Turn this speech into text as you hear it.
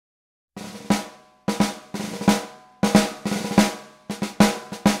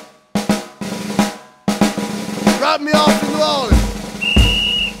Start me off in New Orleans.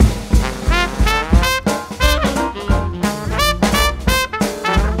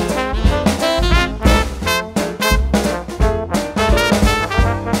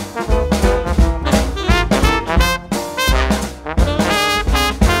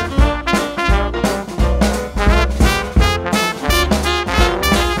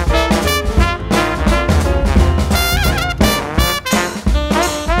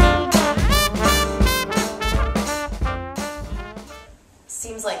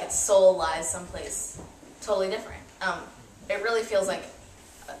 Seems like its soul lies someplace totally different. It really feels like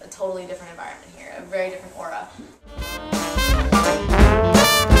a totally different environment here, a very different aura.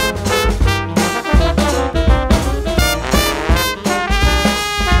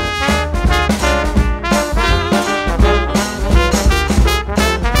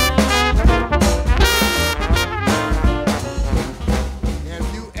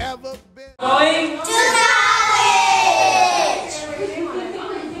 Have you ever been Going to college!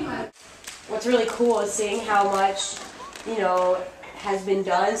 What's really cool is seeing how much, has been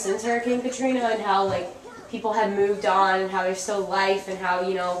done since Hurricane Katrina, and how, people have moved on, and how there's still life, and how,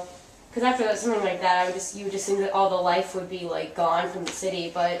 because after something like that, you would just think that all the life would be, gone from the city,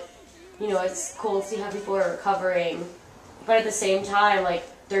 but, it's cool to see how people are recovering, but at the same time,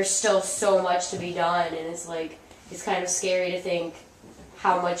 there's still so much to be done, and it's kind of scary to think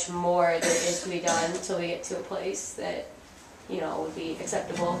how much more there is to be done until we get to a place that, would be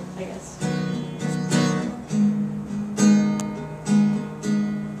acceptable, I guess.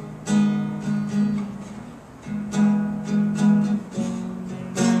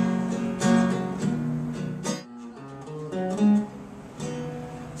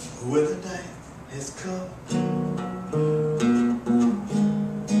 When the night has come and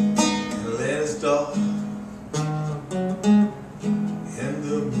the land is dark and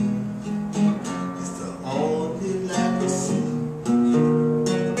the moon is the only light we see.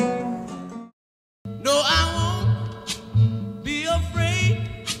 No, I won't be afraid.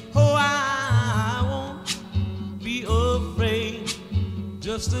 Oh, I won't be afraid.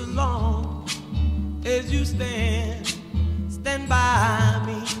 Just as long as you stand by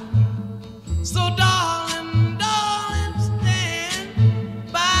me. So darling, darling, stand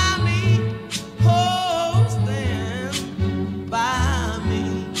by me. Oh, stand by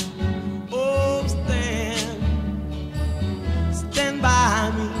me. Oh, stand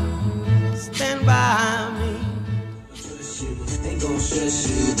by me. Stand by me. Ain't gon' stress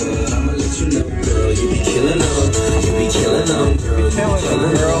you, but I'ma let you know, girl, you be killing them. You be killing them, girl. You be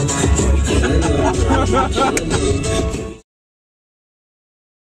killing them. You be killing them, girl. You be killing them.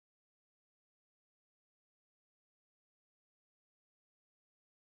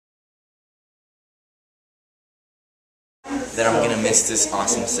 That I'm gonna miss this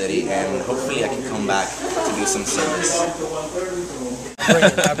awesome city, and hopefully I can come back to do some service.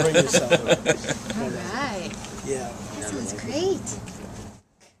 I bring you something. All right. Yeah. That sounds great.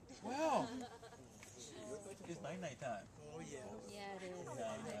 Wow. It's night time. Oh yeah. Yeah, it is.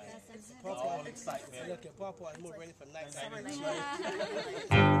 All excitement. Look at Papa, I'm ready for night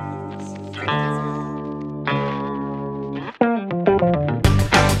time.